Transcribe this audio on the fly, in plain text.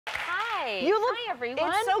Hi. You look, Hi, everyone.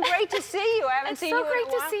 It's so great to see you. I haven't seen you in a while.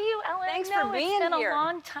 It's so great to see you, Ellen. Thanks for being here. It's been a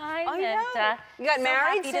long time. I know. You got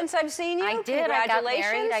married since I've seen you? I did. Congratulations.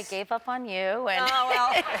 I got married. I gave up on you. And oh,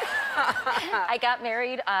 well. I got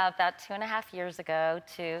married about 2.5 years ago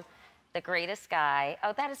to the greatest guy.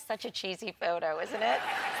 Oh, that is such a cheesy photo, isn't it?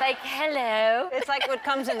 It's like, hello. It's like what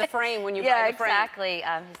comes in the frame when you buy the frame. Yeah, exactly.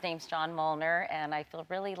 His name's John Molnar, and I feel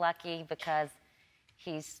really lucky because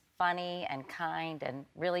he's funny and kind and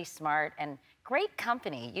really smart and great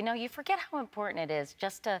company. You know, you forget how important it is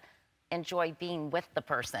just to enjoy being with the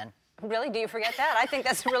person. Really? Do you forget that? I think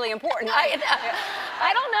that's really important. I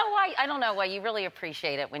don't know why. I don't know why. You really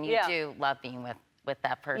appreciate it when you do love being with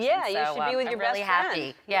that person. Yeah, you should be with your best friend. I'm really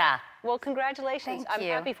happy. Yeah. Well, congratulations. Thank you.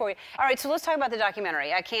 I'm happy for you. All right, so let's talk about the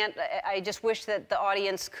documentary. I just wish that the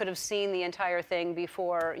audience could have seen the entire thing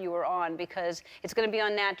before you were on, because it's going to be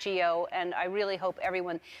on Nat Geo, and I really hope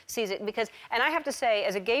everyone sees it. And I have to say,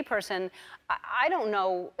 as a gay person, I don't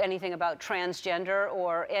know anything about transgender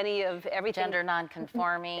or everything. Gender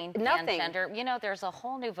nonconforming, nothing. Transgender. You know, there's a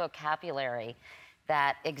whole new vocabulary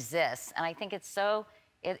that exists, and I think it's so...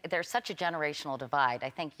 there's such a generational divide.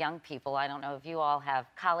 I think young people, I don't know if you all have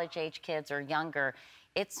college-age kids or younger,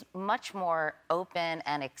 it's much more open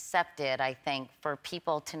and accepted, I think, for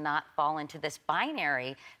people to not fall into this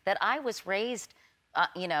binary that I was raised,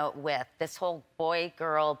 you know, with, this whole boy,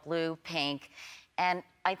 girl, blue, pink. And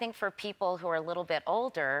I think for people who are a little bit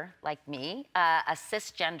older, like me, a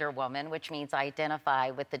cisgender woman, which means I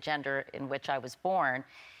identify with the gender in which I was born,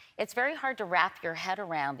 it's very hard to wrap your head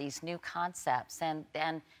around these new concepts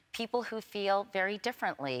and people who feel very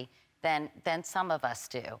differently than some of us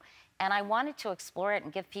do. And I wanted to explore it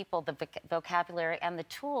and give people the vocabulary and the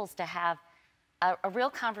tools to have a real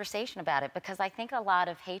conversation about it, because I think a lot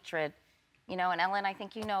of hatred, you know, and Ellen, I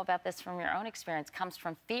think you know about this from your own experience, comes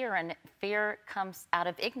from fear, and fear comes out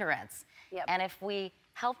of ignorance. Yep. And if we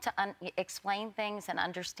help to explain things and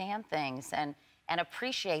understand things and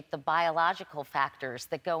appreciate the biological factors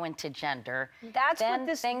that go into gender, then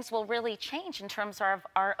things will really change in terms of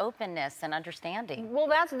our openness and understanding. Well,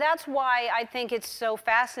 that's why I think it's so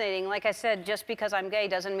fascinating. Like I said, just because I'm gay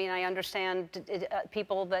doesn't mean I understand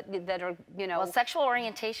people that are, you know... Well, sexual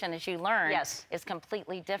orientation, as you learn, is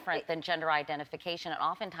completely different than gender identification, and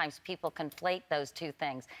oftentimes people conflate those two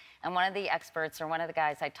things. And one of the experts, or one of the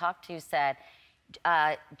guys I talked to, said,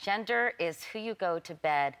 gender is who you go to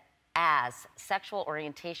bed as, sexual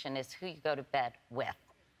orientation is who you go to bed with.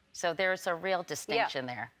 So there's a real distinction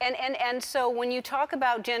there. And so when you talk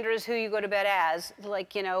about gender as who you go to bed as,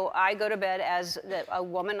 like, you know, I go to bed as a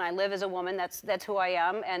woman, I live as a woman, that's who I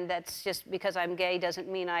am, and that's just because I'm gay doesn't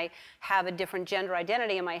mean I have a different gender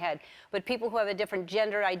identity in my head. But people who have a different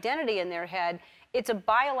gender identity in their head, it's a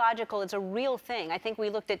biological, it's a real thing. I think we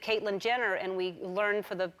looked at Caitlyn Jenner and we learned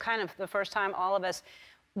for the first time, all of us,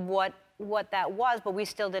 what that was, but we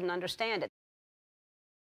still didn't understand it.